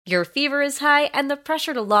Your fever is high and the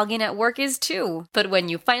pressure to log in at work is too. But when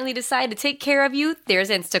you finally decide to take care of you, there's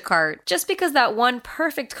Instacart. Just because that one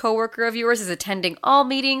perfect coworker of yours is attending all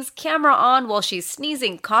meetings, camera on while she's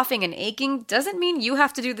sneezing, coughing, and aching, doesn't mean you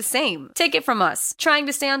have to do the same. Take it from us. Trying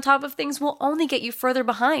to stay on top of things will only get you further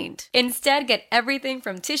behind. Instead, get everything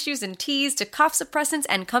from tissues and teas to cough suppressants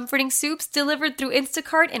and comforting soups delivered through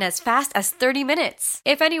Instacart in as fast as 30 minutes.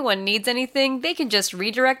 If anyone needs anything, they can just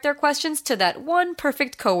redirect their questions to that one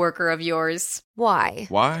perfect coworker of yours. Why?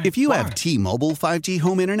 Why? If you have T-Mobile 5G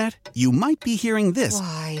home internet, you might be hearing this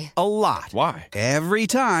Why? a lot. Why? Every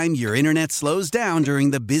time your internet slows down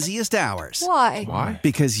during the busiest hours. Why? Why?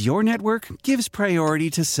 Because your network gives priority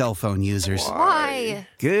to cell phone users. Why?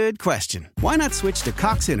 Good question. Why not switch to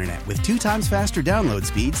Cox Internet with 2 times faster download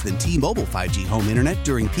speeds than T-Mobile 5G home internet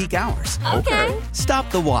during peak hours? Okay. Stop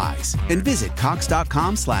the whys and visit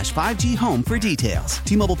cox.com/5G home for details.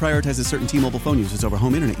 T-Mobile prioritizes certain T-Mobile phone users over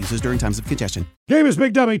home internet users during times of congestion. Game is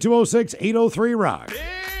Big Dummy, 206-803-ROCK. Big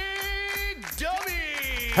Dummy!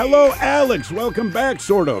 Hello, Alex. Welcome back,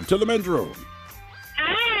 sort of, to the men's room.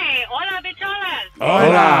 Hey, hola, bicholas.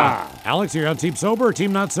 Hola. Alex, you're on Team Sober or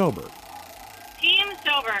Team Not Sober? Team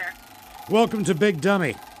sober. Welcome to Big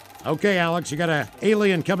Dummy. Okay, Alex, you got an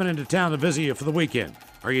alien coming into town to visit you for the weekend.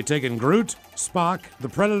 Are you taking Groot, Spock, the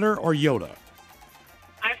Predator, or Yoda?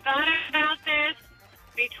 I've thought about this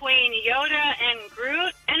between Yoda and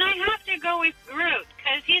Groot, and I have to go with Groot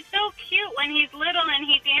because he's so cute when he's little and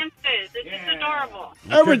he dances. It's just adorable.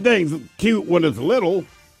 Everything's cute when it's little.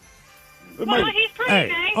 Well, he's pretty Hey,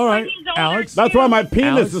 nice all right, when he's older, Alex. That's why my too. penis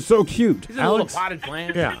Alex? is so cute. He's a Alex? little potted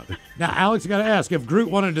plant. Yeah. Now, Alex, I got to ask, if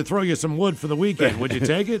Groot wanted to throw you some wood for the weekend, would you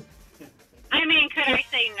take it? I mean, could I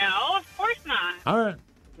say no? Of course not. All right.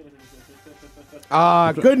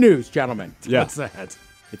 Good news, gentlemen. Yeah. What's that?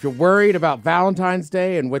 If you're worried about Valentine's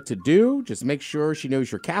Day and what to do, just make sure she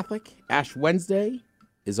knows you're Catholic. Ash Wednesday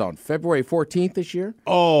is on February 14th this year.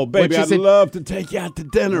 Oh, baby, Which I'd is a- love to take you out to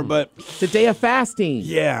dinner, but It's a day of fasting.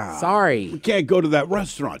 yeah. We Sorry. can't go to that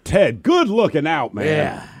restaurant. Ted, good looking out, man.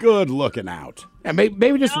 Yeah. Good looking out. Yeah,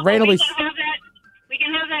 maybe just No, randomly. we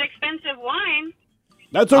can have that expensive wine.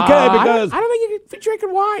 That's okay because I don't think you can be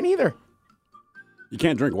drinking wine either. you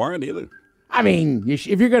can't drink wine either. I mean, if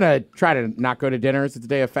you're going to try to not go to dinners, it's a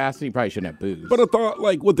day of fasting, you probably shouldn't have booze. But I thought,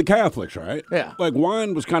 like, with the Catholics, right? Yeah. Like,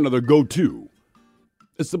 wine was kind of their go-to.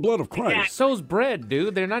 It's the blood of Christ. So's bread,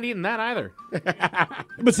 dude. They're not eating that either.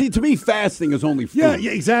 But see, to me, fasting is only food.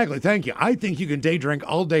 Yeah, exactly. Thank you. I think you can day drink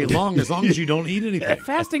all day long as long as you don't eat anything.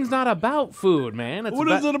 Fasting's not about food, man. It's What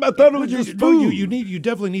about, is it about that? It was just food. You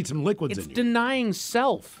definitely need some liquids It's in you. denying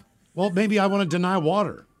self. Well, maybe I want to deny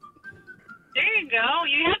water. There you go.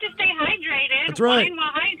 You have to stay hydrated. That's right. Wine will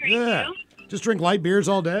hydrate Yeah. you. Just drink light beers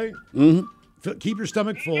all day. Mm-hmm. Keep your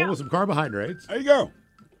stomach full with some carbohydrates. There you go.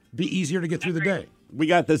 Be easier to get through the day. We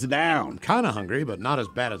got this down. Kind of hungry, but not as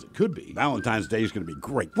bad as it could be. Valentine's Day is going to be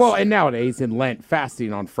great. well, and nowadays in Lent,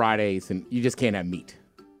 fasting on Fridays, and you just can't have meat.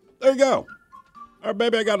 There you go. All right,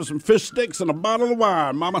 baby, I got us some fish sticks and a bottle of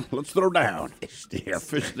wine, Mama. Let's throw down. Fish sticks.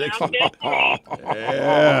 Sounds good to me.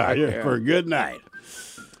 Yeah, for a good night.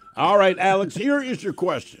 All right, Alex, here is your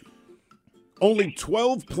question. Only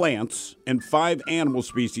 12 plants and 5 animal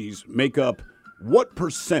species make up what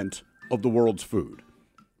percent of the world's food?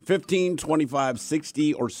 15, 25,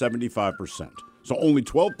 60, or 75%? So only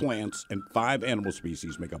 12 plants and 5 animal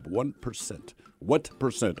species make up 1%. What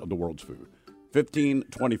percent of the world's food? 15,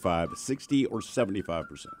 25, 60, or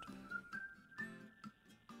 75%?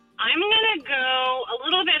 I'm going to go a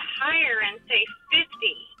little bit higher and say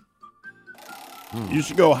 50. You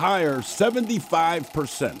should go higher,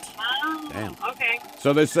 75%. Oh, Damn. okay.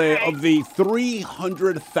 So they say Okay. of the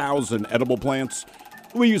 300,000 edible plants,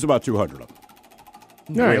 we use about 200 of them.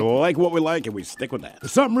 right. We like what we like, and we stick with that.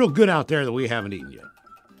 There's something real good out there that we haven't eaten yet.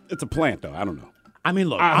 It's a plant, though. I don't know. I mean,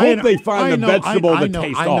 look. I hope they find the vegetable that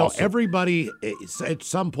tastes I know awesome. everybody at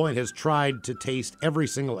some point has tried to taste every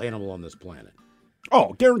single animal on this planet.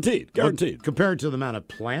 Oh, guaranteed. Guaranteed. But compared to the amount of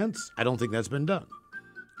plants, I don't think that's been done.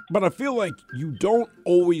 But I feel like you don't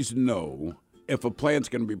always know if a plant's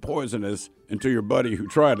going to be poisonous until your buddy who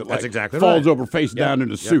tried it That's exactly falls right. over face Yep, down in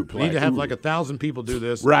the yep. soup. You need to have ooh. like 1,000 people do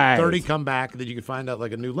this. Right. 30 come back, then you can find out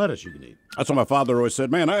like a new lettuce you can eat. That's why my father always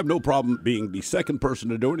said, man, I have no problem being the second person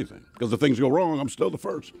to do anything. Because if things go wrong, I'm still the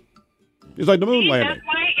first. He's like the moon See, landing. that's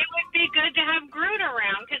why it would be good to have Groot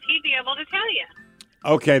around because he'd be able to tell you.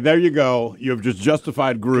 Okay, there you go. You have just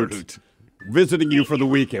justified Groot visiting you for the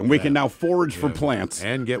weekend. We can now forage for plants.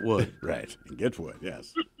 And get wood. Right. And get wood,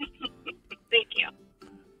 yes. Thank you.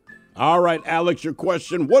 All right, Alex, your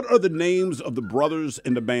question. What are the names of the brothers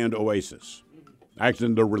in the band Oasis?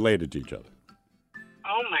 Actually, they're related to each other.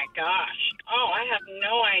 Oh my gosh. Oh, I have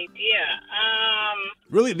no idea.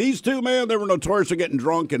 Really, these two, man, they were notorious for getting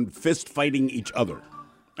drunk and fist fighting each other.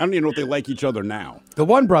 I don't even know if they like each other now. The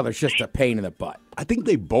one brother's just a pain in the butt. I think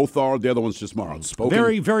they both are. The other one's just more outspoken.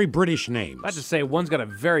 Very, very British names. I just say one's got a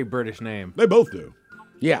very British name. They both do.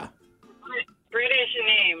 Yeah. British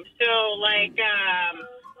name. So, like,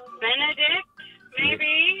 Benedict,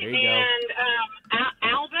 maybe? There you go. And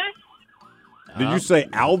Albus? Did you say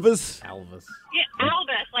Alvis? Elvis. Yeah,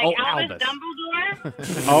 Albus. Like Oh, Albus Albus.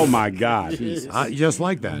 Dumbledore? Oh, my God. Just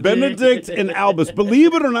like that. Benedict and Albus.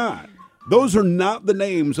 Believe it or not, those are not the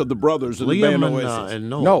names of the brothers in the band Liam Oasis. and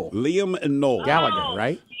Noel. No. Liam and Noel. Gallagher,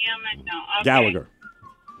 right? Damn it, no. Okay. Gallagher.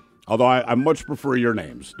 Although I much prefer your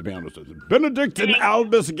names, to be honest with you. Benedict and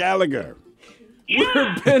Albus Gallagher.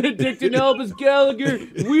 We're Benedict and Elvis Gallagher.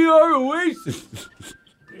 We are Oasis.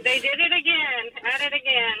 They did it again. At it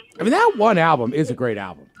again. I mean, that one album is a great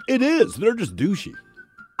album. It is. They're just douchey.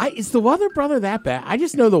 Is the other brother that bad? I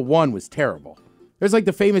just know the one was terrible. There's like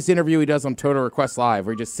the famous interview he does on Total Request Live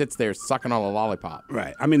where he just sits there sucking on a lollipop.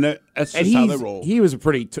 Right. I mean, that's And just how they roll. he was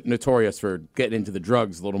pretty notorious for getting into the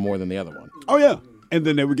drugs a little more than the other one. Oh, yeah. And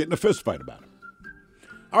then they would get in a fist fight about it.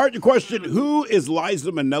 All right, your question. Who is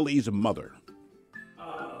Liza Minnelli's mother?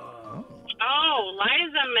 Oh,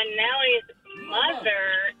 Liza Minnelli's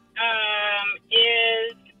mother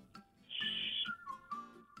is...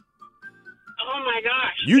 Oh, my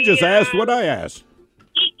gosh. You just asked what I asked.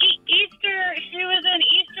 Easter, she was in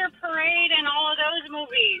Easter Parade and all of those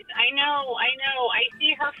movies. I know. I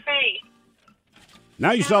see her face.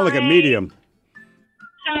 Now you sound like a medium.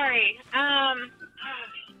 Sorry. Hang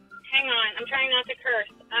on. I'm trying not to curse.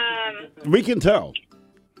 We can tell.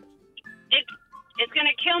 It's going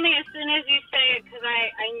to kill me as soon as you say it because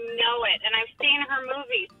I know it. And I've seen her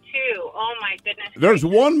movies, too. Oh, my goodness. There's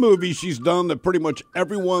one movie she's done that pretty much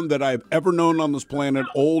everyone that I've ever known on this planet,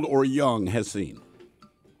 old or young, has seen.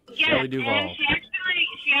 Yes, Shelley Duvall. and she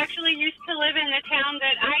actually used to live in the town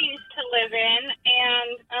that I used to live in,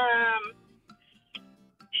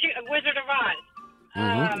 and Wizard of Oz.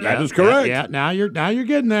 That is correct. Yeah, now you're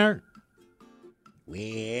getting there.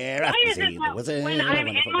 Where Why is it that when I'm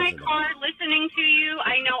in my car listening to you,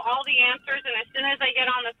 I know all the answers, and as soon as I get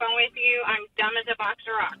on the phone with you, I'm dumb as a box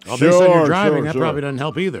of rocks? Well, based on Sure, your driving, sure, that sure. probably doesn't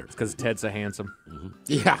help either. Because Ted's so handsome.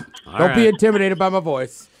 Yeah. All Don't be right. intimidated by my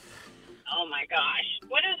voice. Oh, my gosh.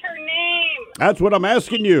 What is her name? That's what I'm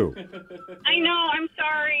asking you. I know. I'm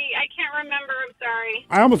sorry. I can't remember. I'm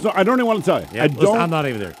sorry. I don't even want to tell you. Yeah, I listen, don't. I'm not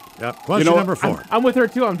even there. Yep. Question know what? number 4. I'm with her,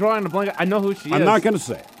 too. I'm drawing a blank. I know who she is. I'm not going to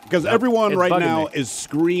say it because everyone It's right bugging now me. is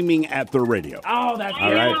screaming at their radio. Oh, that's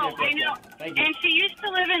I right. know. And she used to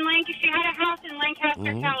live in Lancaster. She had a house in Lancaster,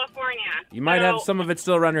 California. You might have So- some of it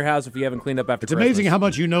still around your house if you haven't cleaned up after It's amazing how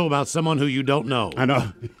much you know about someone who you don't know. I know.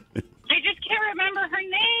 I just can't remember her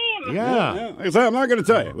name. Yeah. Yeah, like I said, I'm not going to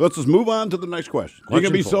tell you. Let's just move on to the next question. You're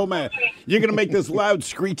going to be Question so mad. You're going to make this loud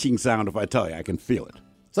screeching sound if I tell you. I can feel it.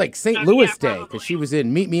 It's like St. Louis Day because she was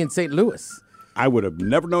in Meet Me in St. Louis. I would have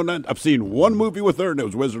never known that. I've seen one movie with her, and it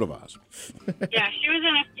was Wizard of Oz. Yeah, she was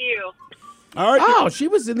in a few. All right. Oh, she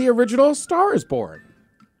was in the original Star is Born.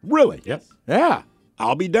 Really? Yes. Yeah.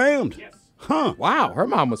 I'll be damned. Yes. Huh. Wow, her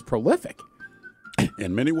mom was prolific.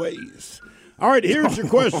 In many ways. All right, here's your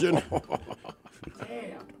question.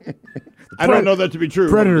 I don't know that to be true.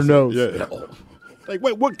 Predator knows. Yeah. Like,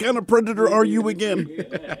 wait, what kind of predator are you again?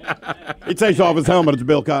 He takes off his helmet. It's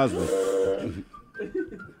Bill Cosby.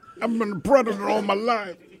 I've been a predator all my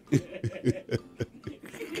life.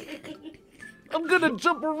 I'm going to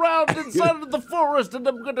jump around inside of the forest and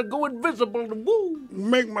I'm going to go invisible. Woo!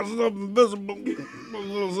 Make myself invisible. Do a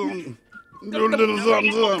little something. Do a little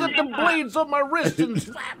something, Got something. the blades on my wrist and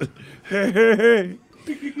slap. Hey.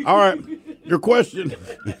 All right, your question.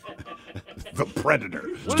 The Predator.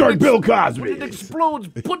 Starring Bill It Cosby. explodes.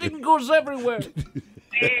 Pudding goes everywhere.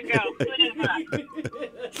 There you go. Put it up.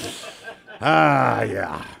 Ah,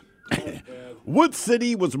 yeah. What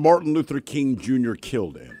city was Martin Luther King Jr.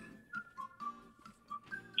 killed in?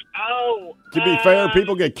 Oh. To be fair,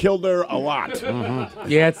 people get killed there a lot.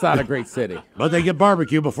 Yeah, it's not a great city. But they get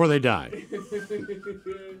barbecue before they die. It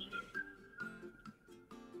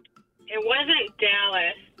wasn't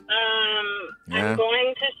Dallas. Yeah. I'm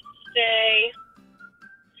going to say...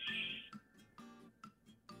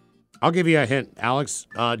 I'll give you a hint, Alex.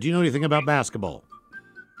 Do you know anything about basketball?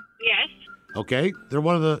 Yes. Okay. They're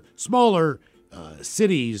one of the smaller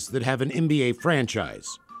cities that have an NBA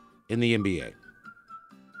franchise in the NBA.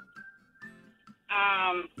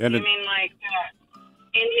 And You it- mean like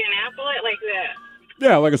Indianapolis? Like the...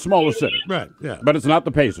 Yeah, like a smaller city. Right, yeah. But it's not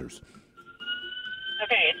the Pacers.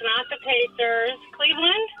 Okay, it's not the Pacers.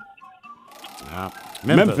 Cleveland?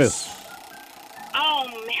 Memphis. Oh,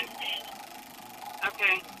 Memphis.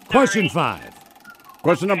 Okay. Question sorry. 5.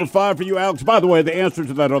 Question number 5 for you, Alex. By the way, the answer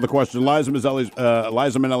to that other question, Liza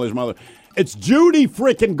Minnelli's mother, it's Judy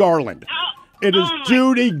freaking Garland. Oh, It is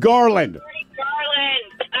Judy Garland.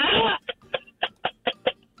 Garland.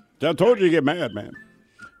 I told you to get mad, man.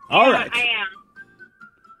 All right. I am.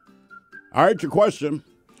 All right, your question.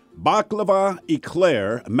 Baklava,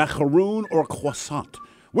 eclair, macaroon, or croissant?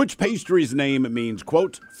 Which pastry's name means,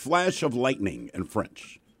 quote, flash of lightning in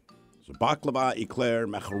French? So baklava, eclair,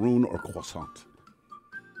 macaroon, or croissant?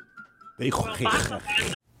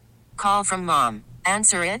 Call from mom.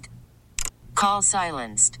 Answer it. Call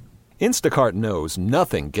silenced. Instacart knows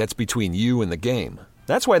nothing gets between you and the game.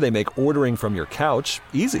 That's why they make ordering from your couch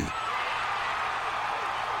easy.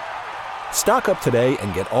 Stock up today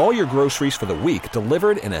and get all your groceries for the week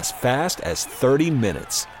delivered in as fast as 30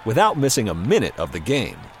 minutes without missing a minute of the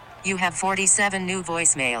game. You have 47 new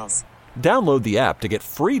voicemails. Download the app to get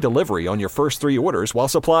free delivery on your first 3 orders while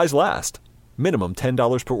supplies last. Minimum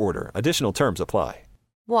 $10 per order. Additional terms apply.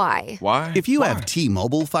 Why? Why? If you have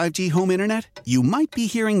T-Mobile 5G home internet, you might be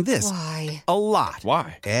hearing this Why? a lot.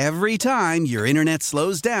 Why? Every time your internet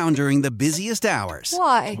slows down during the busiest hours.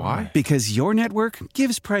 Why? Why? Because your network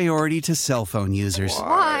gives priority to cell phone users.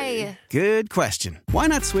 Why? Good question. Why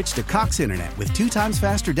not switch to Cox Internet with 2 times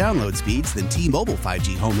faster download speeds than T-Mobile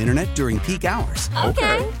 5G home internet during peak hours?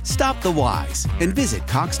 Okay. Stop the whys and visit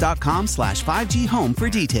cox.com/5G home for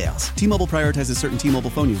details. T-Mobile prioritizes certain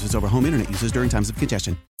T-Mobile phone users over home internet users during times of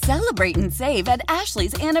congestion. Celebrate and save at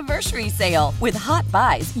Ashley's Anniversary Sale. With Hot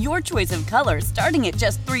Buys, your choice of colors starting at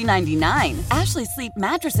just $3.99. Ashley Sleep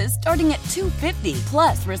mattresses starting at $2.50.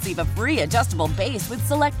 Plus, receive a free adjustable base with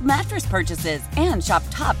select mattress purchases. And shop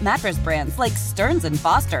top mattress brands like Stearns &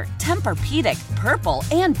 Foster, Tempur-Pedic, Purple,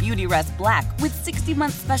 and Beautyrest Black with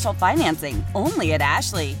 60-month special financing. Only at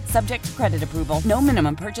Ashley. Subject to credit approval. No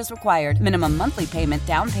minimum purchase required. Minimum monthly payment,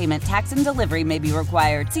 down payment, tax, and delivery may be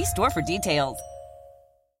required. See store for details.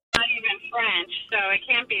 French, so it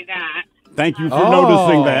can't be that. Thank you for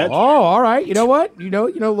noticing that. Oh, all right. You know what? You know a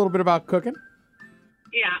little bit about cooking.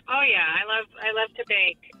 Yeah. Oh, yeah. I love to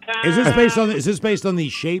bake. Is this based on the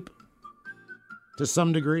shape? To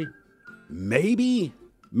some degree? Maybe.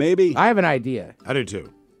 I have an idea. I do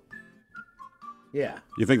too. Yeah.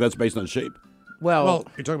 You think that's based on shape? Well,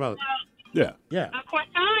 you're talking about. Yeah. Yeah. A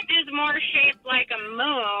croissant is more shaped like a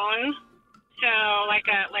moon, so like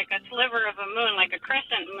a sliver of a moon, like a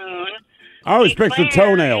crescent moon. I always picture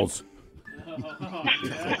toenails.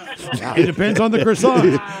 It depends on the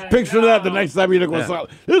croissant. Picture that the next time you eat a croissant.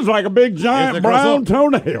 This is like a big giant brown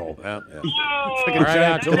toenail. Well, yeah. Oh, All right,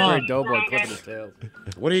 Alex, come on. doughboy clipping his tail.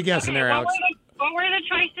 What are you guessing there, Alex? What were the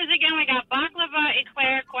choices again? We got baklava,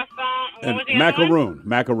 eclair, croissant. What And was the other one?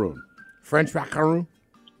 macaroon. French macaroon.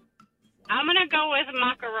 I'm gonna go with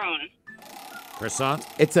macaroon. Croissant?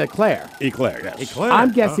 It's eclair. Eclair, yes. Eclair.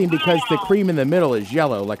 I'm guessing because the cream in the middle is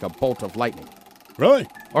yellow like a bolt of lightning. Really?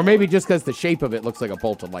 Or maybe just because the shape of it looks like a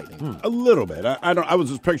bolt of lightning. A little bit. I was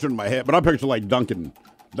just picturing in my head, but I picture like Dunkin'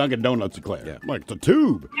 Donuts eclair. Yeah. Like the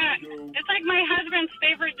tube. Yeah, it's like my husband's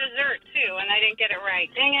favorite dessert too, and I didn't get it right.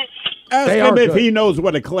 Dang it! Ask him if he knows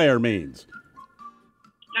what eclair means.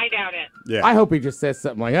 I doubt it. Yeah. I hope he just says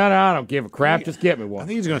something like, I don't give a crap, just get me I one.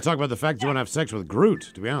 think he's going to talk about the fact you want to have sex with Groot,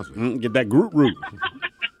 to be honest with you. Get that Groot root.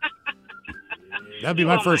 That'd be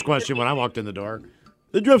my first question when I walked in the door.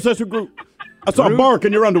 Did you have sex with Groot? I saw a Groot? bark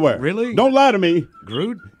in your underwear. Really? Don't lie to me.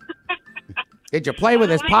 Groot? Did you play with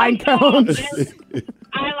his pine cones? I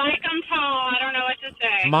like them tall. I don't know what to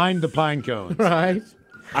say. Mind the pine cones. Right.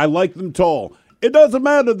 I like them tall. It doesn't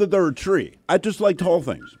matter that they're a tree. I just like tall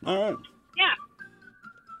things. All right.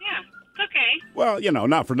 Yeah, it's okay. Well,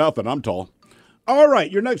 not for nothing. I'm tall. All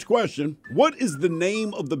right, your next question. What is the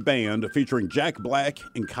name of the band featuring Jack Black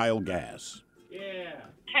and Kyle Gass?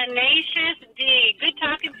 Tenacious D. Good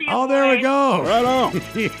talking to you. Oh, there we boys. go. Right on.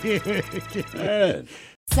 Yeah.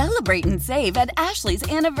 Celebrate and save at Ashley's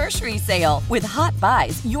Anniversary Sale. With Hot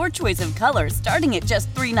Buys, your choice of colors starting at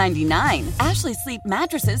just $3.99. Ashley Sleep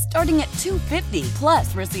mattresses starting at $2.50.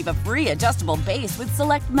 Plus, receive a free adjustable base with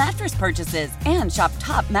select mattress purchases. And shop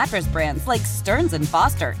top mattress brands like Stearns &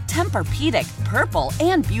 Foster, Tempur-Pedic, Purple,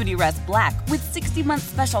 and Beautyrest Black with 60-month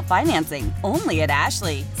special financing. Only at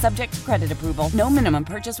Ashley. Subject to credit approval. No minimum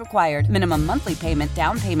purchase required. Minimum monthly payment,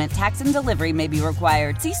 down payment, tax, and delivery may be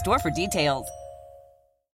required. See store for details.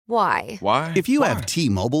 Why? Why? If you have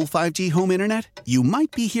T-Mobile 5G home internet, you might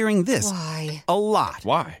be hearing this Why? a lot.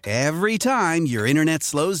 Why? Every time your internet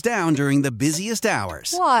slows down during the busiest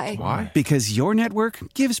hours. Why? Why? Because your network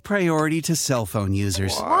gives priority to cell phone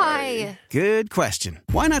users. Why? Good question.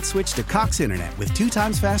 Why not switch to Cox Internet with 2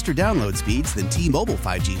 times faster download speeds than T-Mobile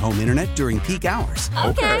 5G home internet during peak hours?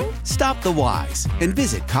 Okay. Stop the whys and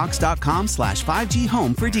visit cox.com/5G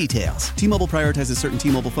home for details. T-Mobile prioritizes certain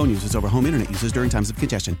T-Mobile phone users over home internet users during times of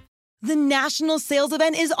congestion. The national sales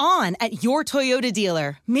event is on at your Toyota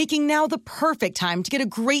dealer, making now the perfect time to get a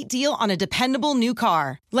great deal on a dependable new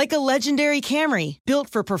car. Like a legendary Camry, built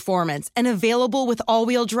for performance and available with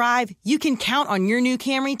all-wheel drive, you can count on your new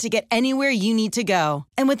Camry to get anywhere you need to go.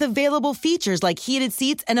 And with available features like heated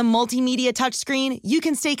seats and a multimedia touchscreen, you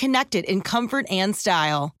can stay connected in comfort and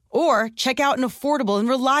style. Or check out an affordable and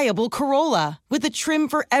reliable Corolla with a trim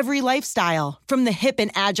for every lifestyle, from the hip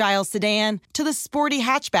and agile sedan to the sporty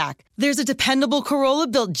hatchback. There's a dependable Corolla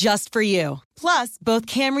built just for you. Plus, both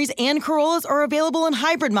Camrys and Corollas are available in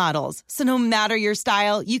hybrid models, so no matter your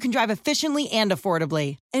style, you can drive efficiently and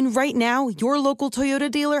affordably. And right now, your local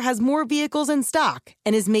Toyota dealer has more vehicles in stock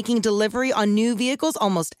and is making delivery on new vehicles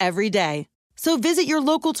almost every day. So visit your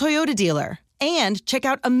local Toyota dealer. And check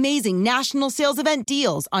out amazing national sales event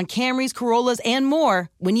deals on Camrys, Corollas, and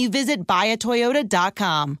more when you visit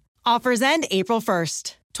buyatoyota.com. Offers end April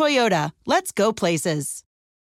 1st. Toyota, let's go places.